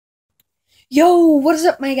Yo, what is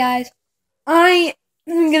up, my guys? I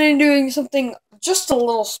am gonna be doing something just a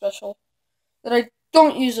little special that I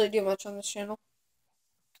don't usually do much on this channel.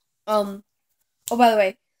 Oh, by the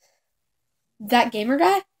way, that gamer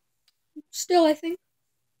guy, still, I think,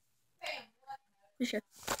 for sure.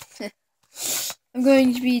 I'm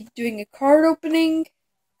going to be doing a card opening,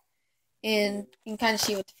 and you can kind of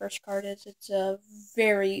see what the first card is. It's a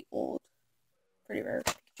very old, pretty rare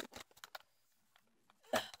picture.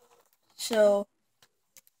 So,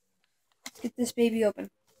 let's get this baby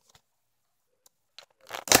open.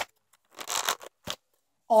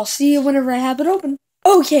 I'll see you whenever I have it open.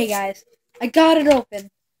 Okay, guys, I got it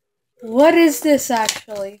open. What is this,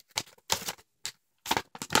 actually?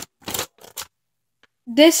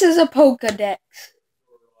 This is a Pokedex.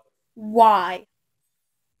 Why?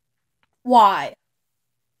 Why?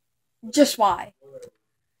 Just why?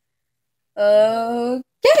 Okay.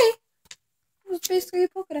 It's basically a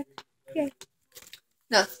Pokedex. Okay.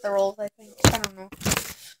 No, it's the rolls, I think. I don't know.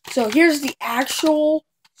 So here's the actual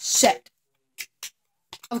set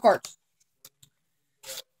of cards.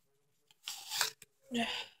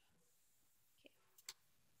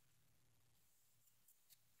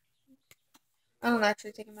 I don't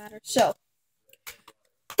actually think it matters. So,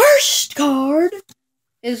 first card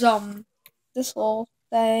is this little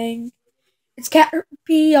thing. It's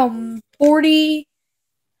Caterpie 40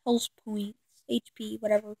 health points, HP,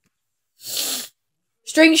 whatever.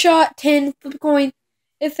 String shot 10, flip a coin.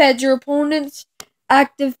 If fed, your opponent's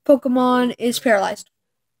active Pokemon is paralyzed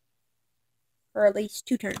for at least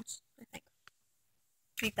 2 turns. I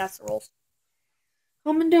think that's the rules.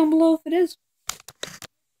 Comment down below if it is.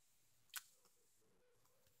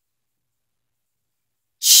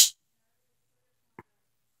 Shh.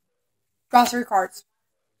 Draw 3 cards.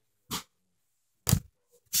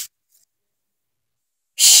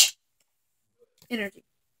 Shh. Energy.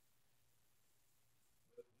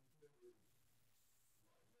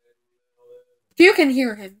 If you can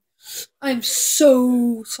hear him, I'm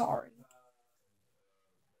so sorry.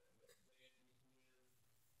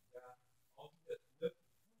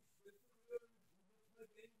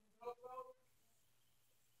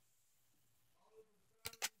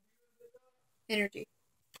 Energy.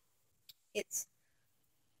 It's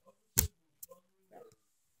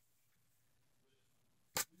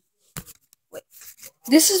wait.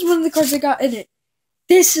 This is one of the cards I got in it.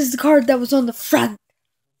 This is the card that was on the front.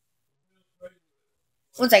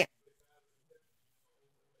 1 second.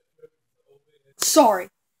 Sorry.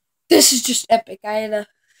 This is just epic. I had to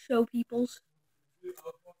show people's.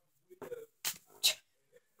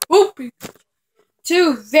 Whoop!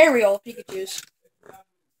 2 very old Pikachus.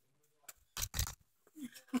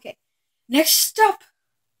 Okay. Next up,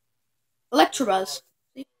 Electabuzz.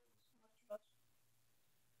 See?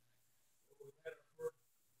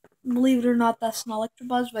 Believe it or not, that's an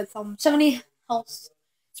Electabuzz with 70 health.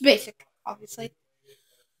 It's basic, obviously.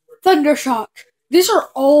 Thundershock. These are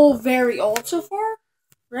all very old so far,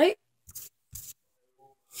 right?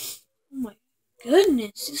 Oh my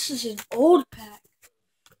goodness, this is an old pack.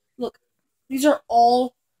 Look, these are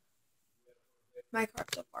all my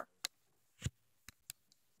cards so far.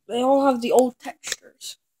 They all have the old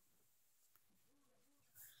textures.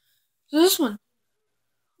 So this one,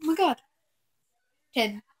 oh my god.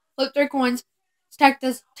 10. Flip 3 coins. Stack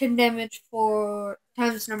does 10 damage for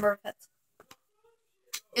times number of hits.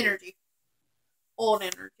 Energy. Old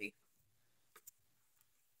energy.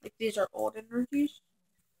 Like, these are old energies.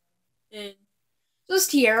 And so this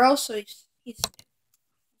is Tiero, so he's fine.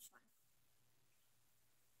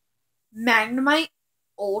 Magnemite.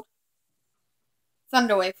 Old.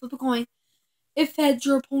 Thunderwave. Flip a coin. If fed,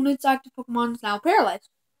 your opponent's active Pokemon is now paralyzed.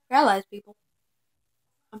 Paralyzed, people.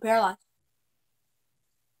 I'm paralyzed.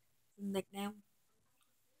 Nickname.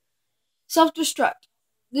 Self-destruct.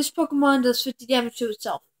 This Pokemon does 50 damage to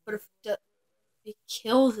itself, but if it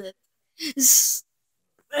kills it,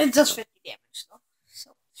 it does 50 damage though.